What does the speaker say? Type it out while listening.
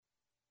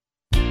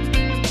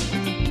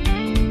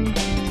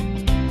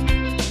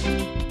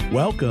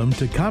Welcome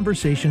to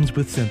Conversations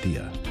with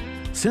Cynthia.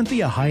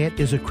 Cynthia Hiett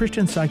is a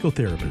Christian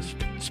psychotherapist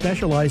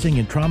specializing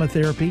in trauma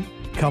therapy,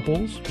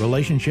 couples,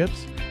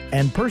 relationships,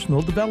 and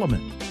personal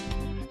development.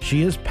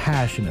 She is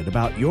passionate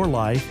about your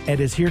life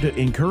and is here to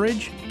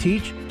encourage,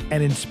 teach,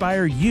 and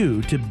inspire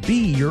you to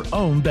be your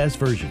own best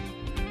version.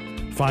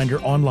 Find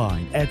her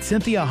online at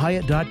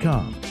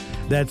CynthiaHiett.com.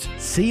 That's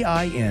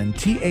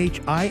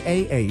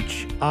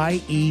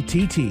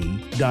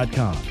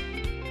CynthiaHiett.com.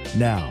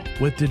 Now,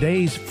 with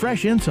today's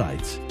fresh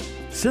insights,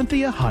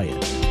 Cynthia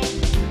Hiett.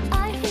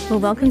 Well,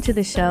 welcome to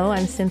the show.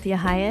 I'm Cynthia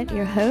Hiett,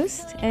 your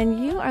host,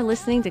 and you are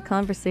listening to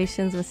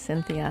Conversations with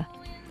Cynthia.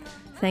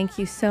 Thank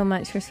you so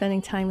much for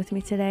spending time with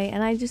me today,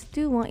 and I just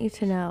do want you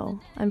to know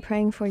I'm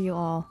praying for you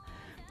all.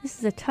 This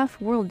is a tough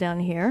world down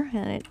here,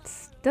 and it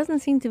doesn't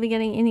seem to be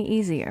getting any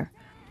easier.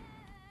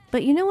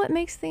 But you know what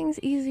makes things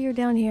easier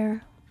down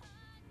here?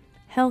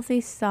 Healthy,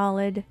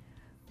 solid,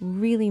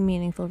 really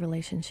meaningful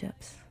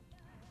relationships.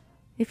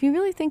 If you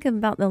really think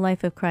about the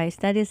life of Christ,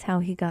 that is how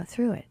he got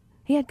through it.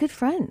 He had good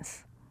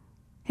friends.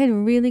 He had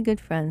really good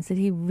friends that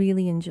he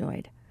really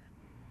enjoyed.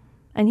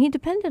 And he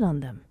depended on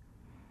them,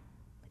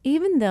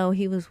 even though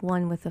he was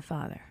one with the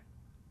Father.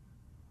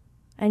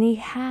 And he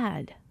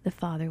had the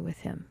Father with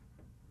him.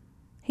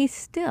 He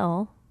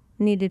still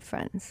needed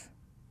friends.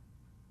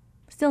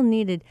 Still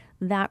needed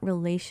that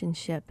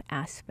relationship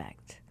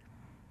aspect.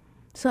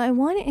 So I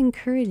want to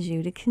encourage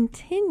you to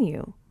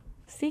continue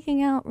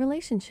seeking out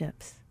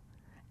relationships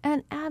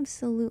and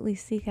absolutely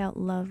seek out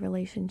love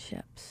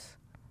relationships.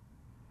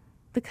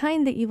 The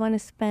kind that you want to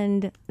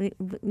spend,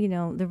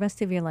 the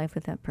rest of your life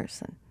with that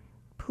person.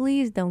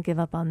 Please don't give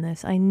up on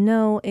this. I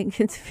know it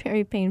gets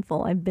very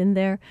painful. I've been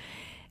there.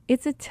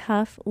 It's a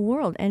tough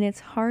world, and it's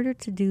harder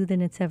to do than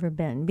it's ever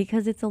been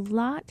because it's a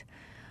lot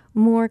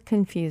more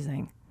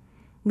confusing.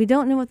 We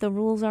don't know what the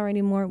rules are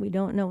anymore. We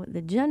don't know what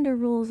the gender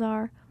rules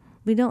are.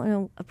 We don't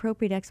know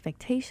appropriate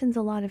expectations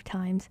a lot of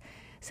times.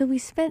 So we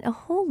spent a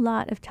whole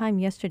lot of time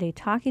yesterday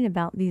talking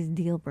about these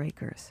deal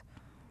breakers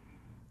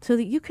so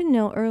that you can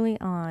know early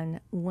on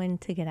when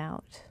to get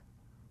out.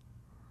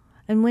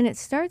 And when it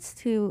starts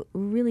to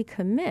really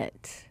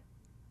commit,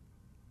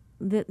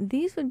 that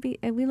these would be,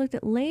 and we looked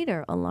at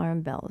later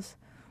alarm bells.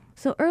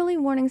 So early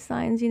warning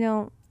signs,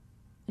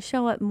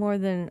 show up more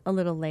than a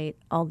little late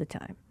all the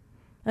time.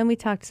 And we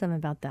talked some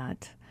about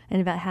that and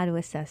about how to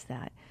assess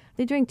that.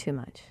 They drink too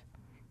much.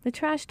 They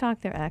trash talk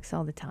their ex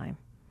all the time.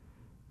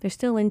 They're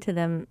still into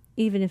them,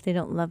 even if they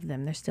don't love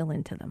them, they're still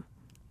into them.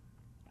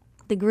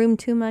 They groom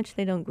too much,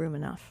 they don't groom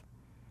enough.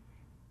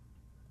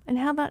 And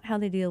how about how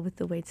they deal with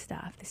the wait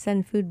staff? They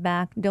send food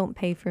back, don't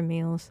pay for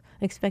meals,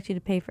 expect you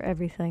to pay for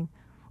everything,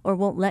 or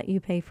won't let you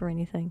pay for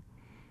anything.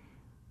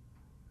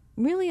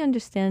 Really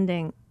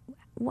understanding,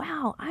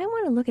 wow, I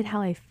want to look at how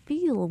I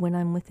feel when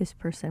I'm with this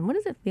person. What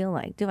does it feel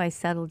like? Do I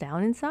settle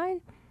down inside?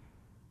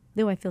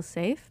 Do I feel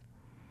safe?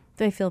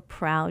 Do I feel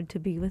proud to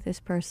be with this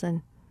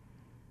person?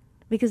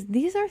 Because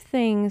these are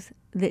things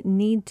that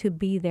need to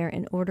be there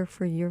in order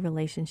for your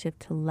relationship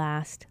to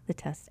last the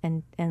test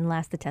and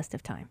last the test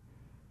of time.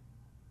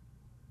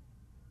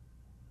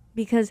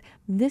 Because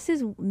these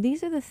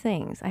are the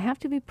things. I have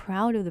to be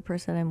proud of the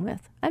person I'm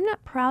with. I'm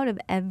not proud of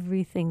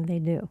everything they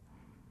do,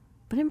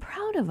 but I'm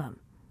proud of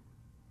them.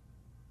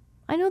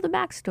 I know the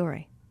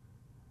backstory.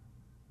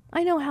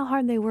 I know how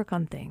hard they work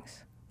on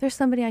things. They're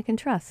somebody I can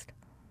trust.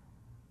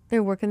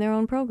 They're working their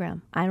own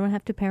program. I don't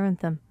have to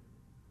parent them.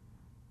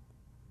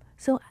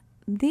 So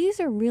these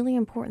are really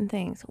important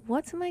things.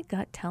 What's my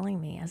gut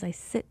telling me as I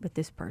sit with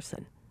this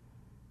person?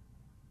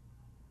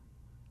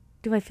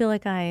 Do I feel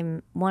like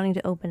I'm wanting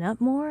to open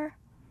up more?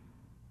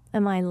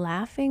 Am I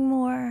laughing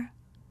more?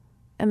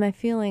 Am I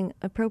feeling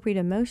appropriate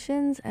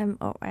emotions? Am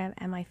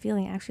I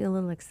feeling actually a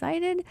little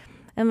excited?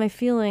 Am I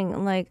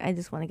feeling like I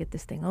just want to get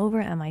this thing over?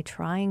 Am I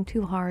trying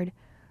too hard?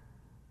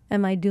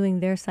 Am I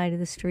doing their side of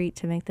the street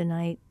to make the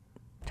night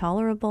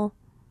tolerable?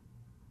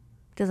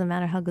 Doesn't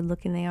matter how good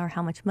looking they are,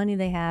 how much money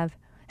they have,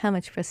 how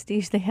much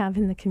prestige they have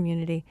in the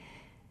community.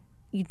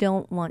 You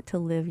don't want to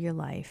live your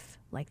life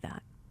like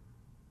that.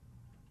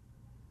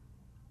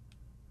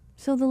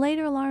 So the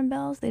later alarm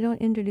bells, they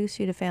don't introduce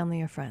you to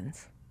family or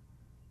friends.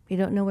 You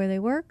don't know where they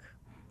work,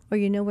 or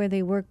you know where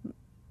they work,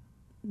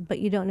 but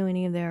you don't know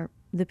any of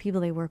the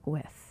people they work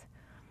with.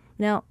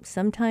 Now,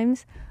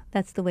 sometimes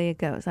that's the way it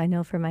goes. I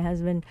know for my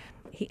husband,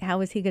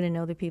 how is he going to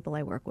know the people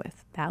I work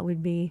with? That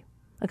would be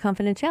a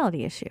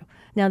confidentiality issue.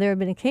 Now, there have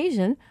been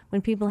occasions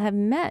when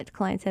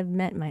clients have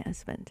met my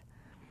husband.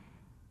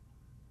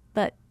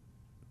 But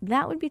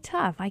that would be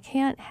tough. I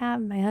can't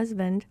have my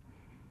husband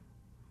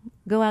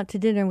go out to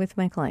dinner with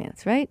my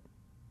clients, right?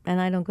 And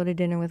I don't go to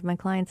dinner with my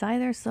clients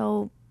either,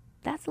 so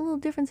that's a little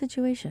different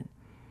situation.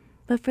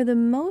 But for the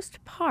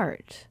most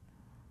part,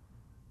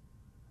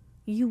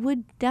 you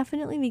would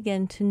definitely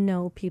begin to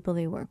know people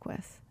they work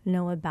with,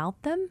 know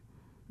about them,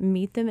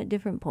 meet them at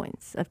different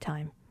points of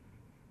time.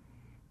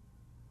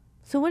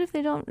 So what if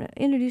they don't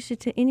introduce you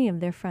to any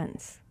of their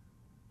friends?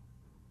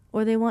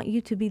 Or they want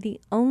you to be the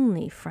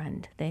only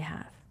friend they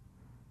have?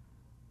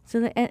 So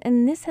that,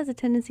 and this has a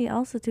tendency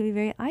also to be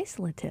very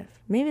isolative.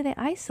 Maybe they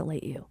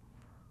isolate you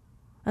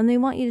and they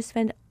want you to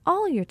spend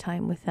all your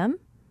time with them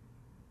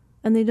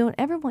and they don't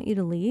ever want you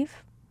to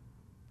leave.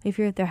 If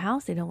you're at their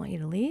house, they don't want you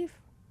to leave.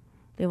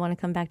 They want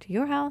to come back to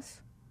your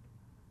house.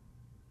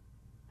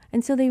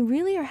 And so they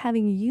really are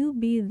having you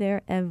be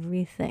their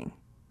everything.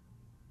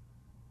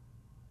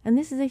 And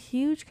this is a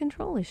huge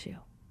control issue.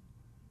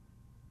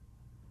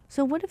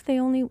 So what if they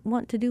only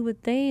want to do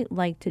what they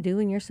like to do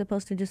and you're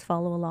supposed to just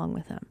follow along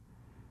with them?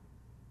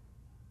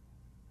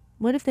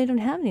 What if they don't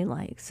have any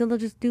likes? So they'll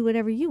just do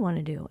whatever you want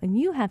to do and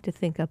you have to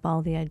think up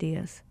all the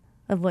ideas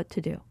of what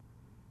to do.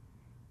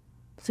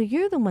 So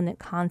you're the one that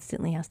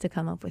constantly has to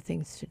come up with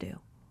things to do.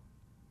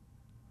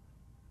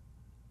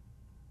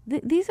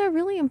 These are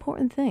really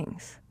important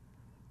things.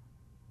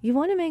 You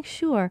want to make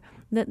sure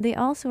that they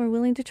also are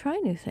willing to try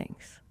new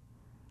things.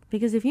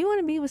 Because if you want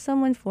to be with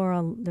someone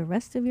for the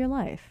rest of your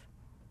life,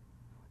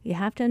 you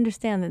have to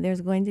understand that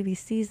there's going to be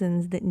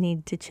seasons that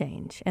need to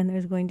change. And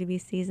there's going to be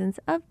seasons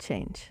of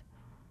change.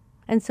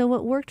 And so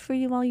what worked for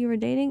you while you were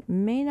dating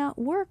may not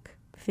work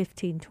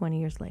 15, 20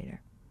 years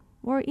later.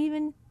 Or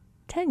even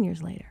 10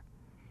 years later.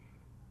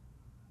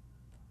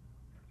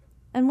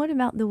 And what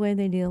about the way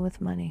they deal with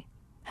money?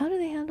 How do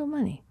they handle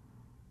money?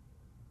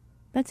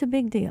 That's a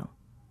big deal.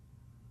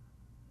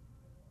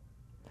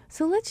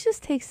 So let's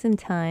just take some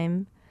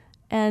time,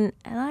 and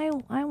I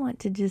want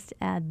to just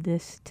add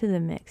this to the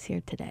mix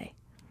here today.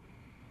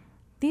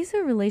 These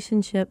are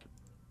relationship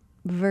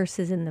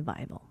verses in the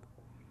Bible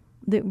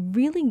that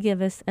really give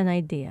us an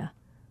idea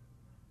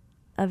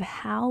of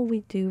how we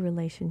do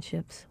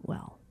relationships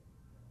well.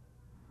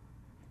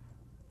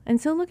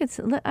 And so I'm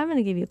going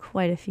to give you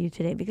quite a few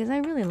today because I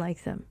really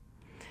like them.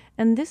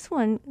 And this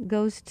one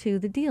goes to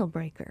the deal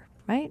breaker,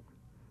 right?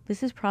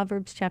 This is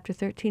Proverbs chapter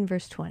 13,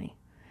 verse 20.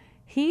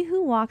 He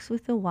who walks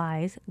with the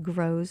wise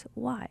grows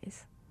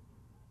wise,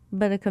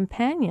 but a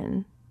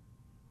companion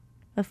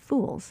of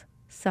fools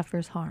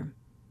suffers harm.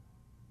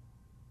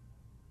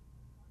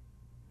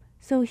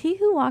 So he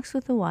who walks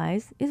with the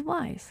wise is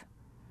wise.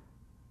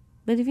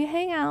 But if you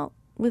hang out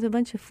with a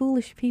bunch of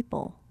foolish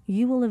people,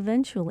 you will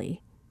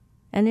eventually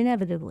and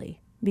inevitably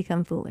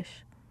become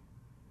foolish.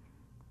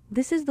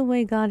 This is the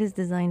way God has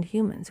designed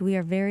humans. We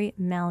are very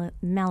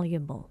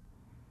malleable,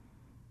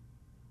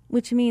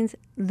 which means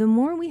the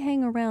more we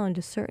hang around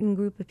a certain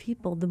group of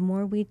people, the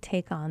more we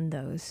take on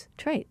those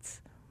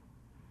traits.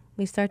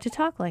 We start to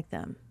talk like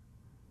them,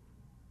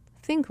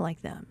 think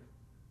like them,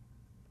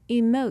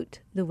 emote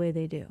the way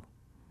they do.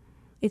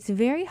 It's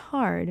very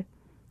hard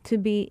to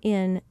be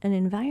in an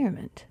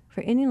environment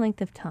for any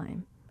length of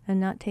time and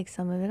not take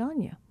some of it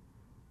on you.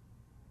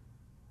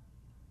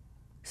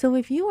 So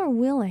if you are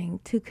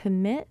willing to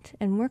commit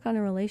and work on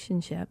a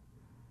relationship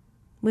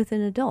with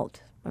an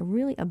adult,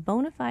 a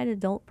bona fide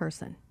adult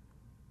person,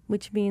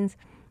 which means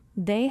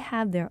they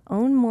have their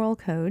own moral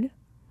code,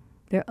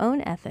 their own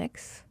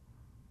ethics,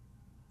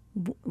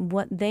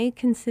 what they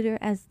consider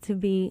as to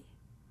be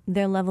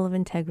their level of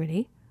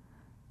integrity,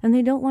 and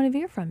they don't want to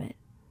veer from it.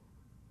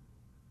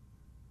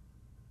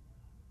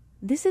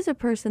 This is a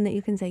person that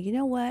you can say, you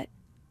know what?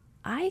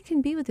 I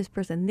can be with this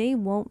person. They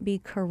won't be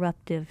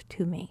corruptive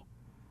to me.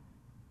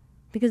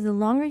 Because the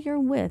longer you're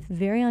with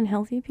very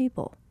unhealthy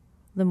people,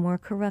 the more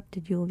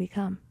corrupted you will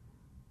become.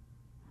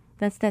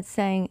 That's that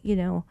saying,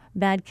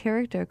 bad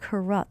character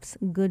corrupts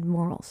good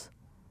morals.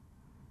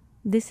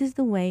 This is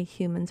the way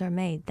humans are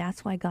made.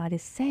 That's why God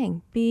is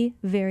saying, be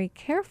very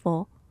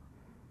careful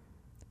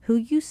who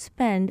you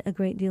spend a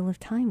great deal of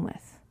time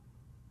with,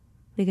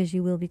 because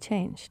you will be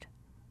changed.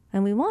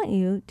 And we want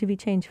you to be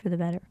changed for the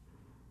better.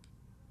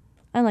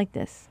 I like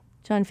this.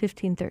 John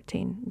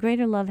 15:13.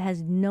 Greater love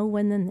has no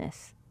one than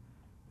this,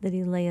 that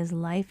he lay his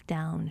life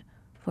down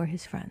for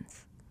his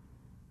friends.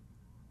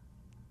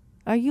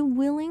 Are you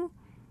willing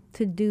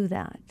to do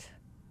that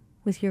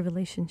with your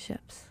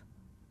relationships?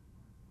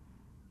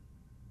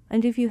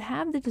 And if you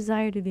have the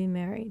desire to be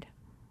married,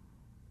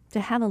 to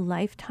have a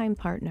lifetime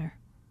partner,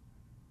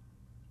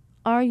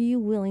 are you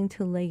willing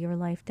to lay your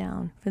life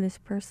down for this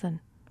person?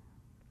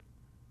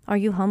 Are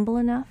you humble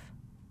enough?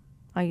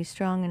 Are you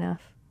strong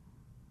enough?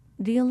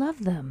 Do you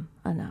love them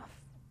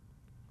enough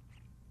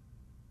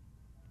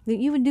that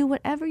you would do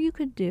whatever you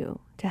could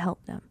do to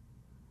help them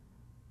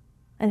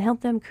and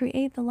help them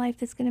create the life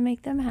that's going to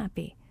make them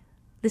happy?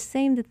 The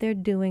same that they're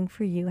doing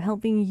for you,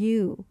 helping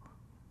you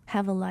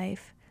have a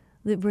life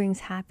that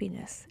brings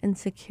happiness and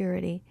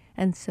security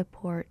and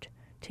support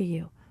to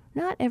you.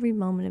 Not every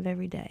moment of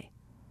every day,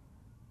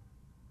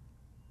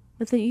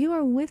 but that you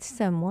are with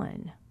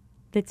someone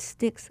that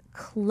sticks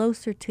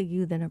closer to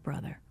you than a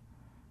brother,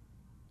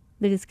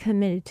 that is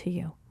committed to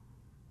you.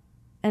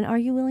 And are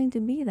you willing to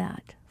be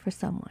that for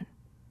someone?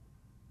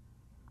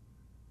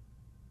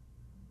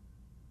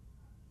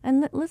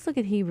 And let's look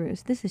at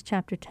Hebrews. This is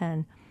chapter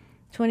 10,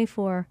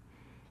 24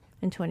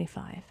 and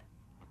 25.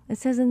 It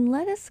says, and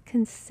let us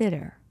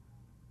consider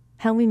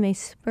how we may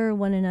spur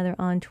one another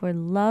on toward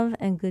love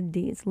and good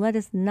deeds. Let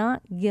us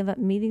not give up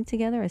meeting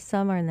together as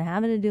some are in the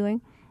habit of doing.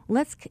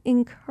 Let's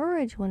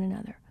encourage one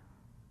another.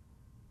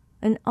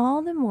 and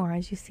all the more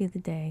as you see the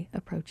day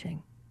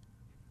approaching.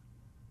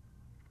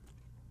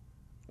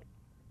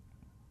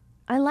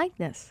 I like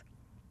this.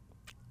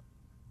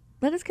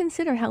 Let us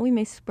consider how we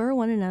may spur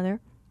one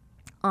another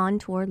on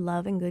toward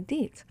love and good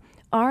deeds.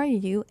 Are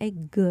you a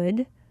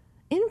good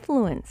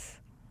influence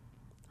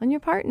on your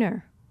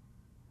partner?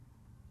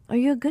 Are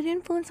you a good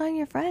influence on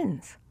your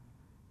friends?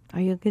 Are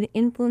you a good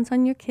influence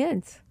on your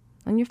kids,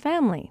 on your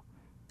family,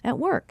 at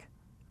work?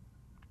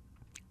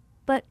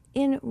 But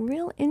in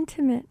real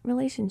intimate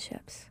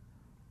relationships,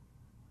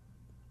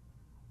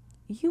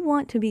 you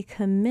want to be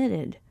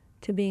committed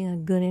to being a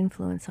good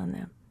influence on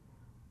them.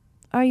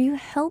 Are you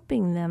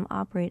helping them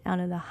operate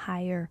out of the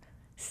higher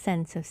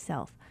sense of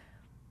self,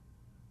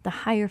 the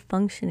higher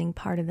functioning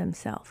part of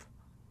themselves?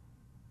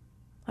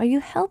 Are you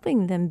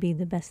helping them be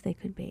the best they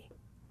could be?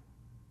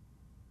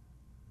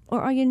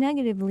 Or are you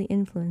negatively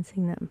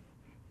influencing them?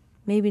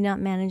 Maybe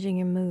not managing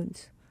your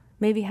moods.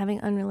 Maybe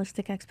having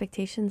unrealistic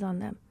expectations on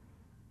them.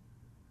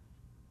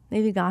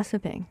 Maybe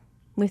gossiping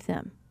with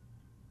them.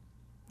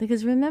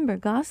 Because remember,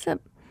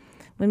 gossip,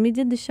 when we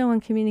did the show on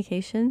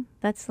communication,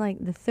 that's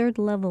like the third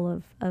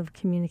level of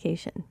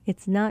communication.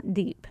 It's not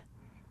deep.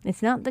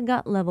 It's not the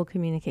gut level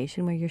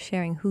communication where you're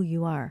sharing who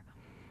you are.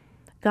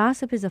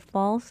 Gossip is a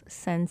false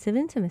sense of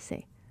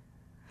intimacy.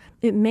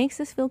 It makes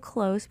us feel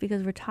close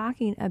because we're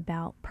talking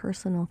about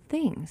personal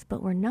things,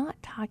 but we're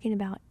not talking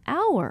about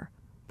our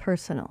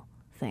personal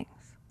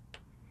things.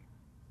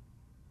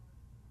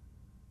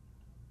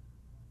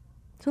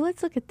 So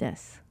let's look at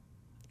this.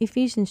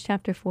 Ephesians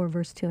chapter 4,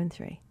 verse 2 and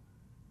 3.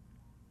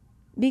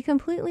 Be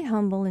completely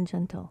humble and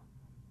gentle.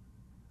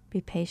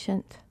 Be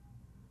patient,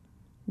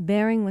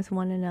 bearing with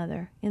one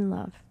another in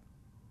love.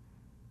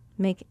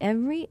 Make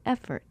every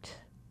effort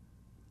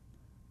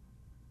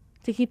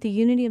to keep the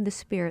unity of the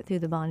Spirit through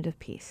the bond of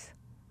peace.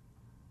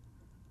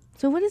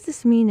 So what does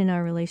this mean in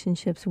our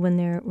relationships when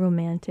they're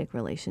romantic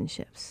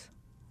relationships?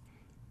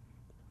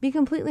 Be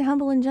completely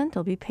humble and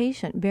gentle. Be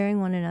patient,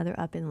 bearing one another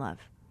up in love.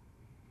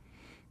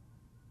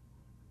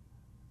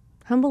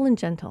 Humble and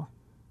gentle.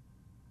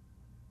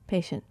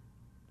 Patient.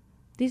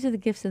 These are the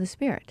gifts of the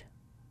Spirit.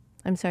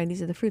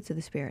 These are the fruits of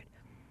the Spirit.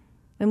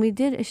 And we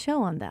did a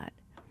show on that.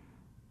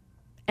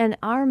 And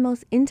our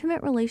most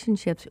intimate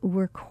relationships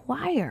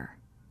require,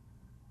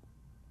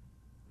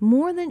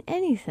 more than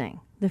anything,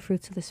 the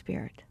fruits of the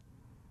Spirit.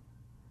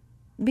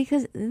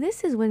 Because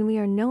this is when we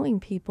are knowing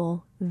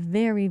people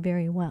very,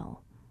 very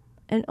well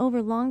and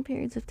over long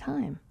periods of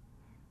time.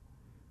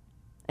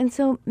 And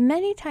so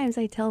many times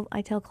I tell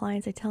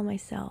clients, I tell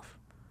myself,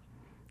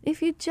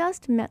 if you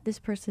just met this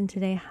person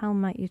today, how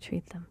might you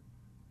treat them?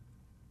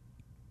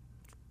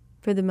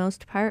 For the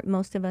most part,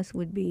 most of us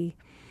would be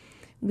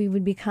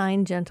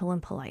kind, gentle,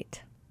 and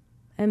polite,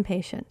 and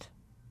patient.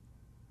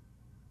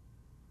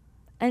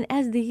 And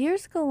as the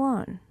years go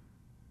on,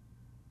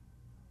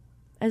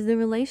 as the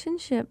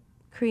relationship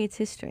creates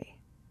history,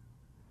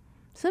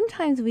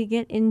 sometimes we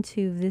get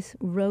into this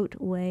rote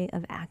way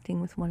of acting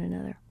with one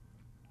another.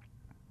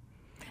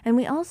 And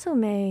we also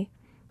may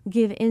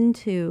give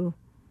into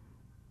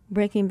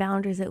breaking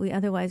boundaries that we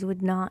otherwise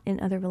would not in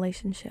other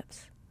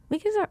relationships.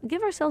 We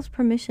give ourselves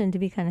permission to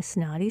be kind of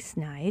snotty,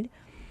 snide,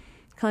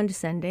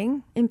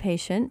 condescending,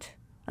 impatient,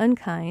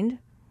 unkind,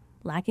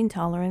 lacking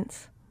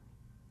tolerance.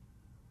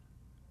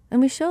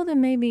 And we show them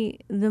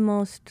maybe the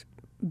most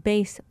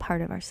base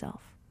part of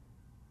ourselves,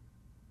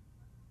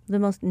 the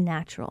most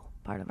natural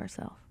part of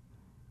ourselves,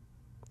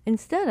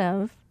 instead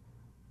of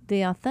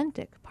the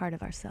authentic part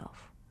of ourselves,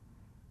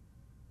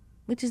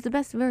 which is the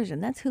best version.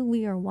 That's who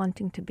we are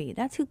wanting to be.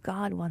 That's who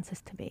God wants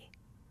us to be.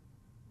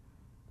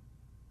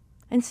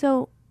 And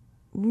so,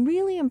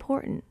 really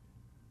important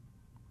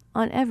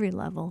on every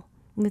level,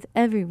 with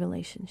every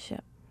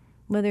relationship,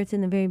 whether it's in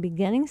the very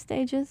beginning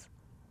stages,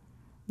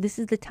 this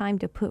is the time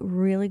to put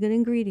really good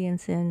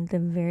ingredients in the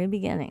very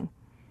beginning.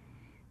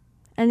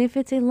 And if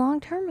it's a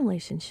long-term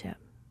relationship,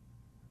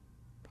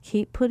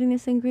 keep putting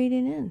this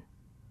ingredient in.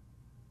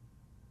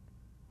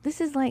 This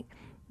is like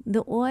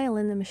the oil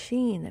in the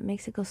machine that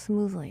makes it go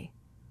smoothly.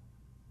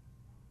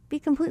 Be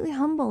completely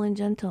humble and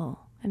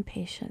gentle and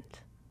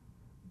patient,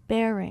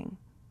 bearing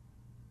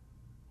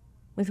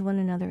with one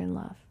another in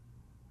love.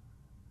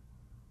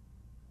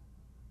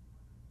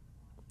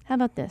 How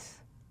about this?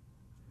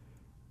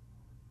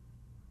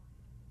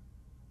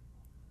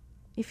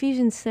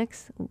 Ephesians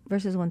 6,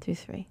 verses 1 through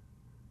 3.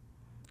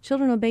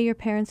 Children, obey your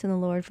parents in the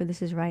Lord, for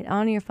this is right.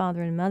 Honor your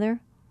father and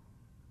mother,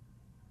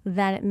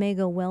 that it may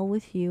go well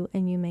with you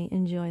and you may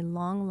enjoy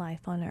long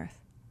life on earth.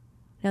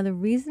 Now, the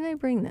reason I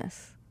bring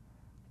this,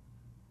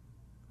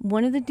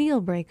 one of the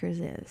deal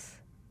breakers is,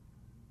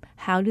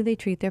 how do they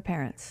treat their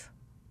parents?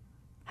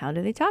 How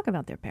do they talk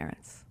about their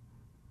parents?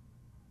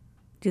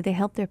 Do they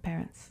help their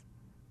parents?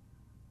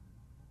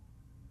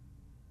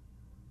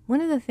 One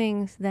of the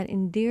things that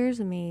endears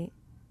me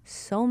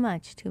so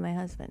much to my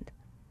husband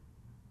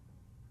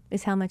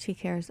is how much he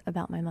cares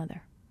about my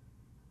mother.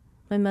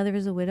 My mother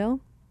is a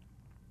widow,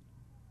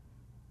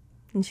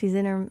 and she's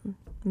in her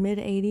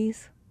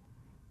mid-80s,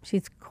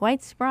 She's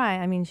quite spry.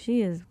 I mean,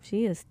 she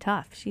is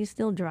tough. She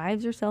still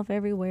drives herself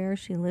everywhere.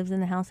 She lives in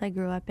the house I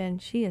grew up in.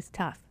 She is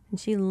tough, and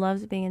she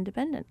loves being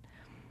independent.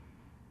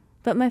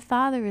 But my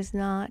father is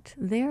not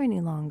there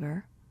any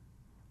longer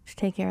to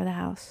take care of the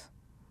house,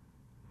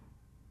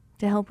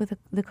 to help with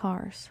the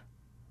cars,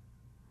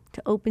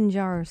 to open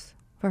jars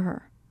for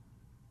her,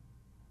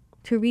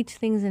 to reach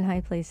things in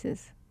high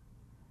places.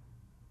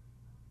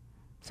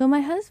 So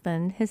my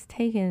husband has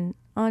taken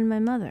on my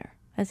mother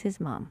as his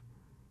mom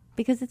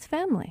because it's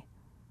family.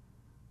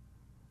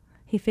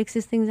 He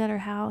fixes things at her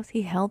house.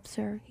 He helps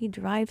her. He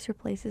drives her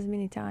places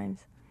many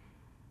times.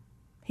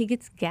 He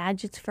gets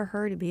gadgets for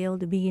her to be able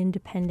to be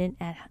independent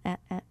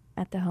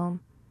at the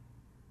home.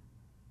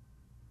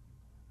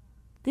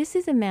 This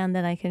is a man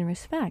that I can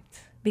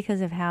respect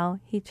because of how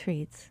he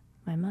treats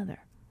my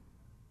mother.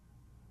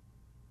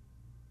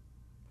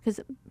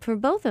 Because for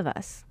both of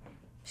us,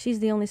 she's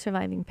the only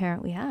surviving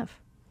parent we have.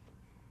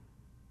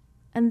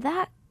 And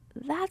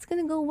that's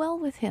going to go well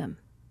with him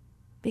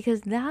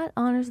because that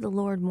honors the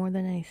Lord more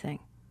than anything.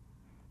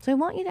 So I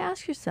want you to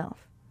ask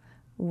yourself,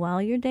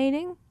 while you're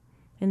dating,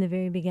 in the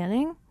very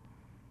beginning,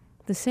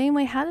 the same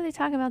way, how do they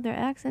talk about their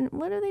ex and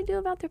what do they do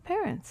about their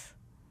parents?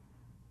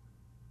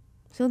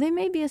 So they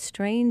may be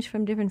estranged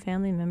from different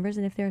family members,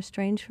 and if they're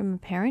estranged from a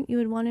parent, you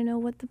would want to know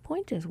what the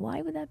point is.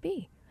 Why would that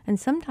be? And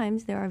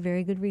sometimes there are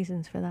very good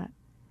reasons for that.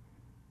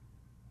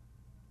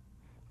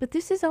 But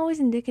this is always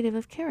indicative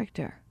of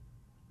character.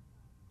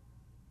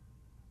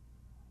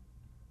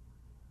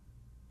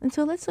 And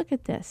so let's look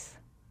at this.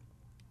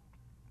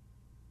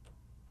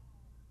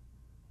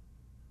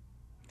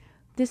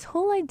 This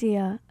whole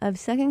idea of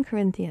 2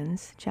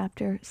 Corinthians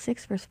chapter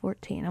 6, verse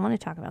 14. I want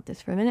to talk about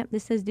this for a minute.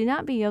 This says, do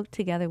not be yoked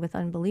together with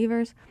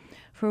unbelievers,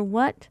 for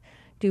what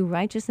do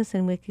righteousness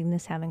and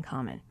wickedness have in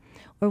common?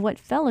 Or what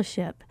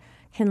fellowship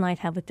can light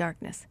have with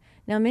darkness?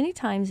 Now, many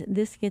times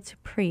this gets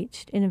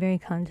preached in a very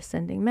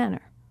condescending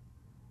manner.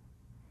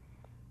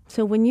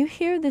 So when you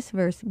hear this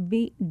verse,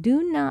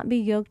 do not be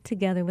yoked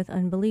together with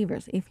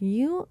unbelievers. If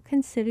you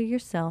consider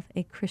yourself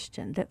a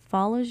Christian that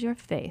follows your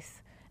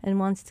faith and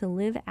wants to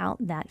live out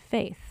that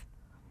faith,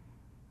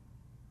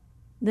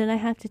 then I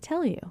have to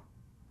tell you,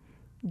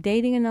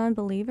 dating a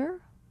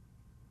non-believer,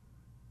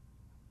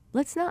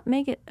 let's not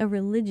make it a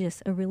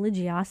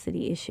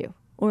religiosity issue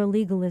or a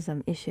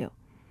legalism issue.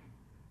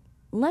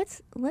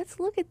 Let's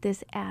look at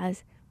this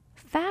as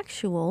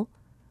factual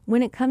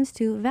when it comes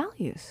to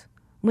values.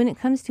 When it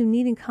comes to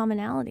needing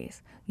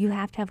commonalities, you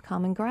have to have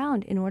common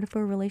ground in order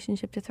for a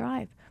relationship to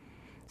thrive.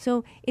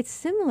 So it's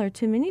similar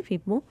to many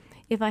people.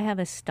 If I have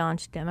a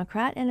staunch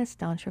Democrat and a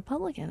staunch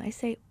Republican, I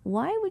say,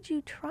 why would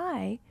you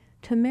try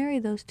to marry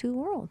those two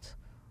worlds?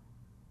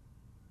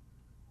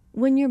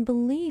 When your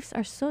beliefs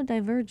are so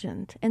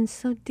divergent and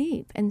so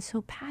deep and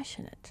so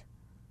passionate.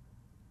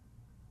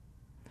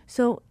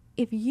 So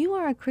if you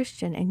are a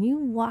Christian and you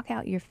walk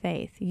out your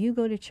faith, you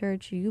go to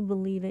church, you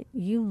believe it,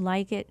 you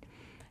like it,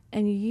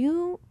 and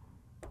you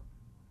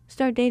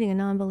start dating a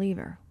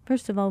non-believer.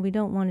 First of all, we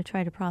don't want to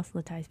try to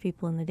proselytize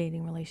people in the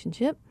dating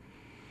relationship.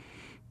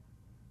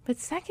 But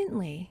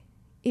secondly,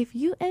 if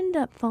you end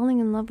up falling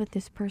in love with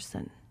this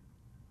person,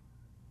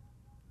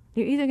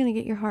 you're either going to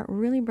get your heart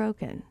really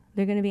broken.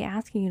 They're going to be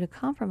asking you to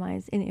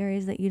compromise in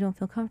areas that you don't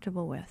feel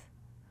comfortable with.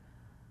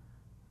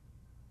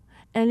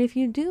 And if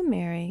you do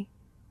marry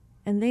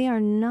and they are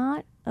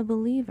not a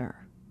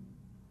believer,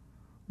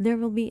 there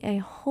will be a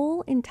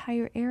whole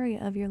entire area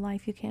of your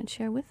life you can't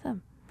share with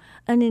them.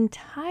 An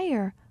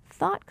entire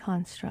thought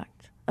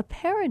construct, a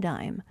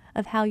paradigm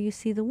of how you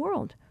see the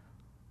world.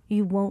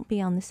 You won't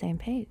be on the same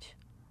page.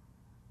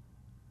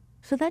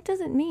 So that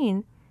doesn't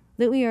mean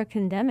that we are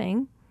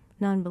condemning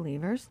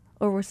non-believers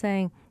or we're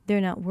saying they're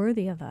not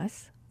worthy of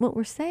us. What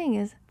we're saying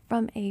is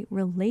from a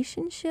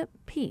relationship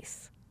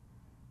piece,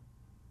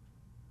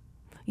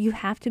 you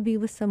have to be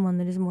with someone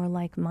that is more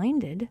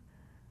like-minded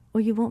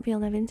or you won't be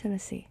able to have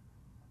intimacy.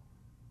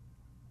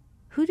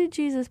 Who did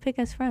Jesus pick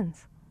as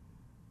friends?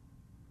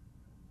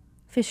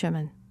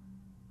 Fishermen.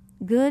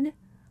 Good,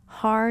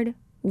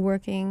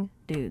 hard-working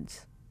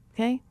dudes.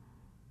 Okay?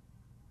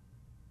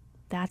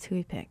 That's who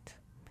he picked.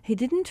 He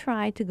didn't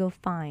try to go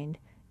find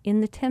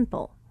in the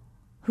temple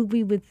who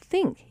we would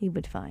think he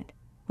would find,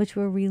 which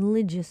were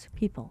religious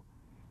people.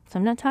 So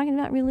I'm not talking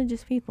about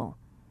religious people.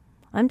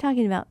 I'm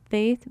talking about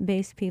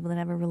faith-based people that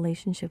have a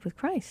relationship with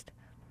Christ.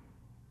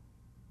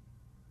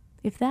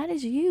 If that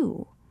is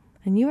you,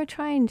 and you are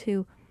trying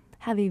to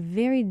have a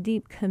very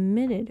deep,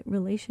 committed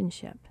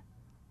relationship,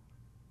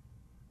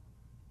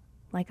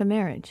 like a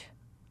marriage,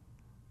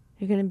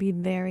 you're going to be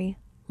very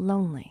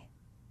lonely.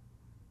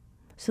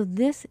 So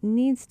this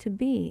needs to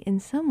be, in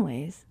some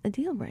ways, a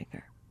deal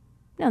breaker.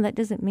 Now, that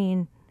doesn't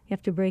mean you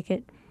have to break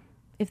it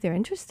if they're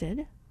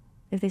interested.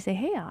 If they say,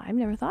 hey, I've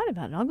never thought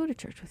about it, I'll go to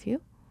church with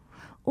you.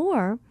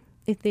 Or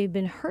if they've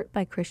been hurt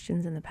by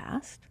Christians in the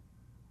past,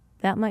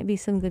 that might be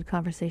some good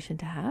conversation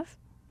to have.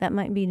 That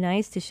might be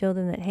nice to show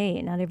them that,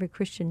 hey, not every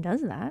Christian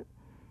does that.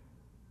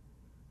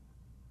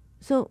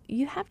 So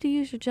you have to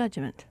use your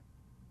judgment.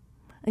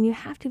 And you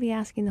have to be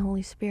asking the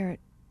Holy Spirit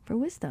for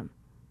wisdom.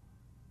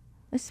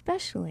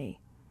 especially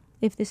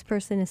if this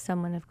person is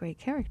someone of great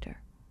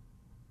character.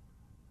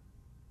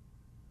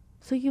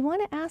 So you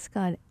want to ask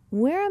God,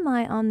 where am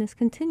I on this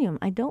continuum?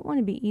 I don't want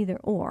to be either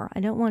or. I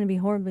don't want to be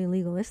horribly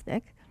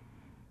legalistic,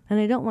 and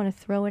I don't want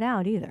to throw it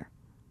out either.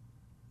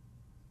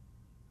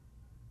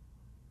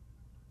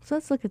 So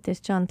let's look at this,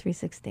 John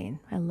 3:16.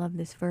 I love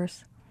this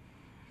verse.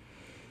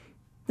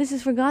 This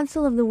is, for God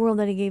so loved the world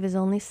that he gave his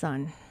only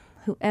Son.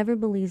 Whoever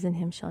believes in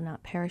him shall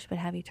not perish but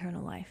have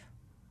eternal life.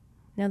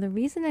 Now, the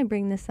reason I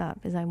bring this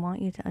up is I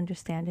want you to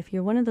understand, if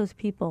you're one of those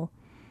people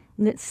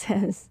that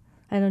says,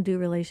 I don't do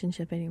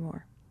relationship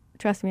anymore.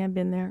 Trust me, I've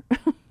been there.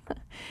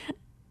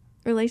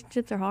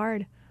 Relationships are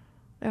hard.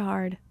 They're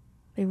hard.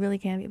 They really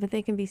can be, but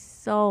they can be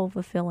so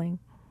fulfilling.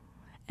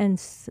 And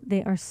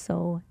they are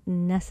so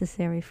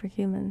necessary for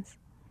humans.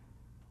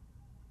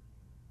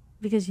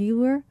 Because you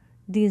were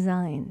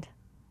designed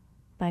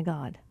by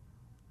God.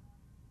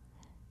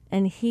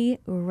 And he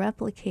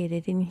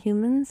replicated in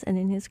humans and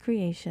in his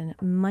creation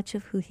much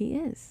of who he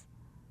is.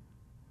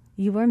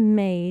 You are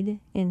made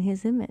in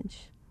his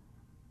image.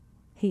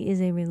 He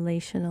is a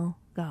relational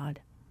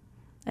God.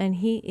 And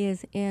he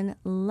is in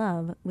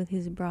love with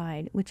his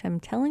bride, which I'm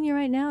telling you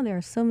right now, there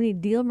are so many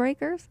deal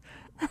breakers.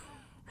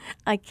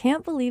 I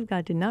can't believe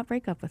God did not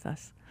break up with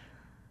us.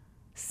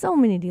 So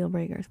many deal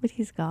breakers, but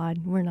he's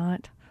God. We're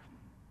not.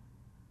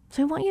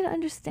 So I want you to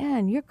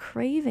understand, your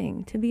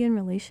craving to be in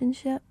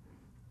relationship,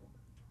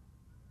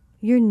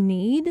 your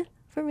need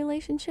for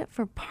relationship,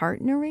 for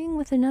partnering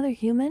with another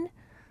human,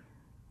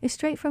 is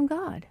straight from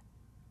God.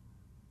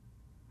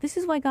 This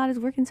is why God is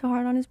working so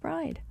hard on his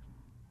bride.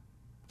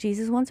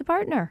 Jesus wants a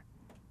partner.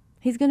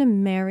 He's going to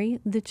marry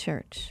the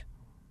church.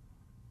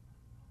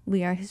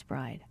 We are his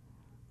bride.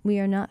 We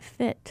are not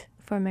fit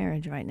for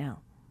marriage right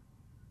now.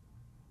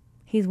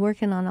 He's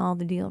working on all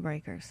the deal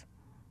breakers.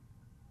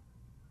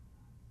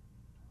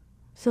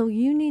 So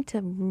you need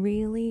to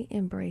really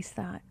embrace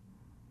that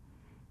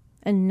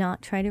and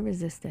not try to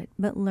resist it,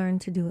 but learn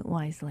to do it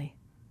wisely.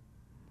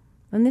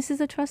 And this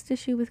is a trust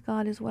issue with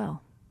God as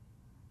well.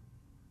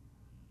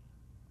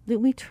 That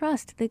we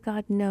trust that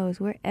God knows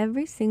where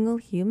every single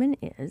human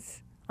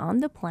is on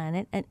the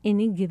planet at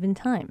any given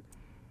time.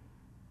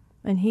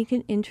 And he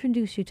can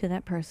introduce you to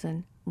that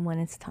person when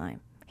it's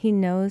time. He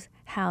knows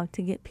how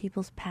to get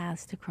people's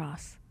paths to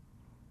cross.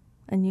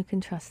 And you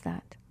can trust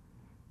that.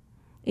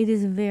 It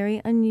is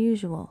very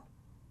unusual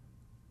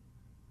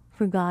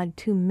for God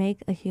to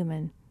make a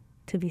human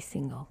to be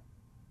single.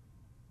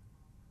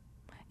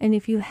 And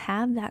if you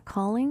have that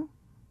calling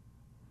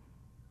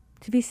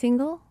to be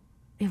single,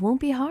 it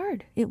won't be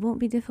hard. It won't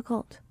be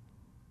difficult.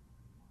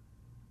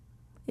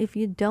 If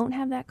you don't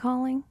have that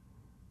calling,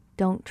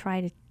 don't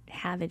try to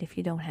have it if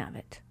you don't have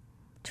it.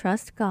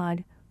 Trust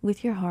God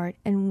with your heart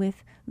and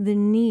with the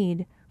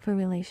need for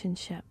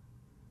relationship.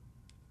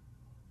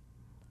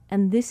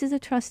 And this is a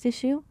trust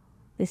issue.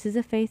 This is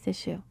a faith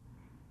issue.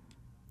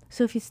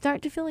 So if you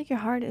start to feel like your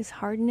heart is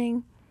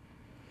hardening,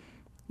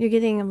 you're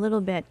getting a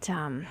little bit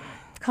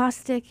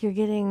caustic, you're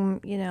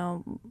getting,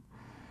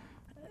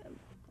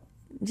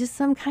 just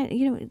some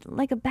kind,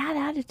 like a bad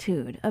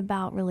attitude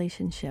about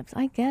relationships.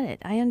 I get it.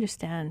 I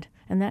understand.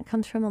 And that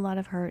comes from a lot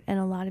of hurt and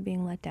a lot of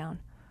being let down.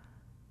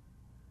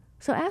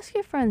 So ask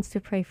your friends to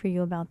pray for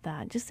you about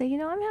that. Just say, I'm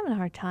having a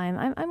hard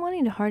time. I'm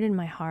wanting to harden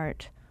my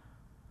heart.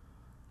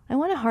 I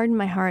want to harden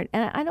my heart,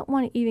 and I don't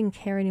want to even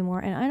care anymore,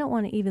 and I don't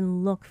want to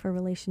even look for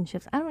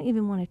relationships. I don't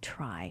even want to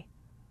try.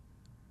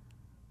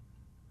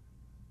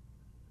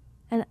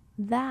 And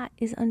that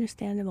is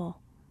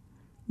understandable.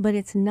 But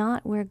it's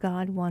not where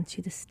God wants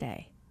you to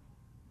stay.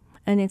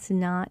 And it's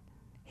not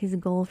his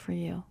goal for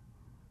you.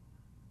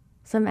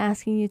 So I'm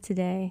asking you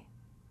today,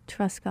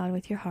 trust God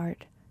with your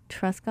heart.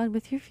 Trust God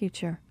with your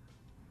future.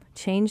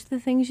 Change the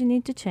things you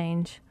need to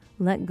change.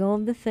 Let go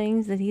of the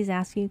things that he's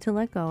asking you to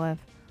let go of.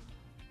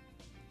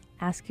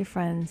 Ask your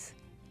friends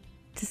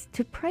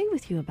to pray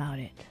with you about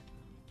it.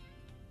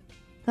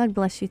 God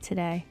bless you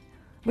today.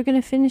 We're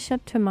going to finish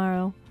up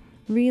tomorrow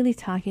really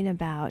talking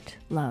about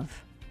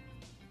love.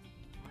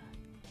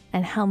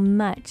 And how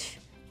much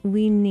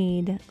we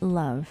need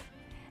love.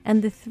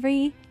 And the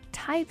 3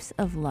 types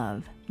of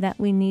love that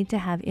we need to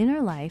have in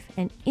our life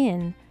and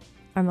in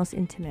our most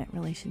intimate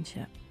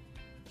relationship.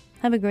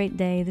 Have a great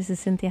day. This is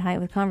Cynthia Hiett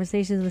with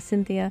Conversations with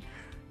Cynthia.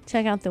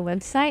 Check out the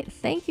website.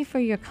 Thank you for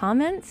your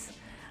comments.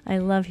 I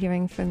love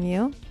hearing from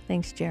you.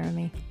 Thanks,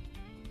 Jeremy.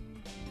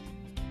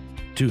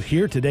 To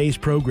hear today's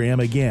program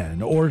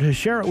again or to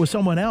share it with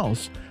someone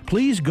else,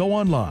 please go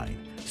online,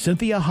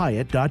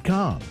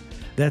 CynthiaHiett.com.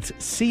 That's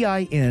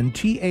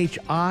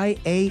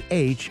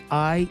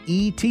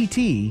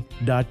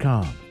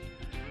CynthiaHiett.com.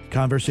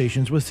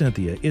 Conversations with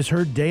Cynthia is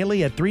heard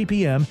daily at 3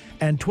 p.m.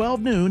 and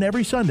 12 noon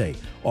every Sunday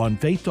on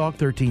Faith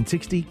Talk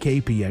 1360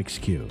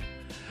 KPXQ.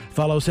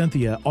 Follow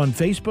Cynthia on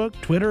Facebook,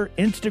 Twitter,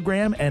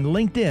 Instagram, and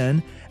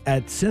LinkedIn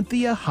at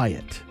Cynthia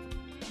Hiett.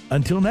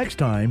 Until next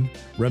time,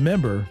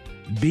 remember,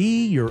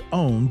 be your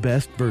own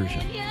best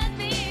version.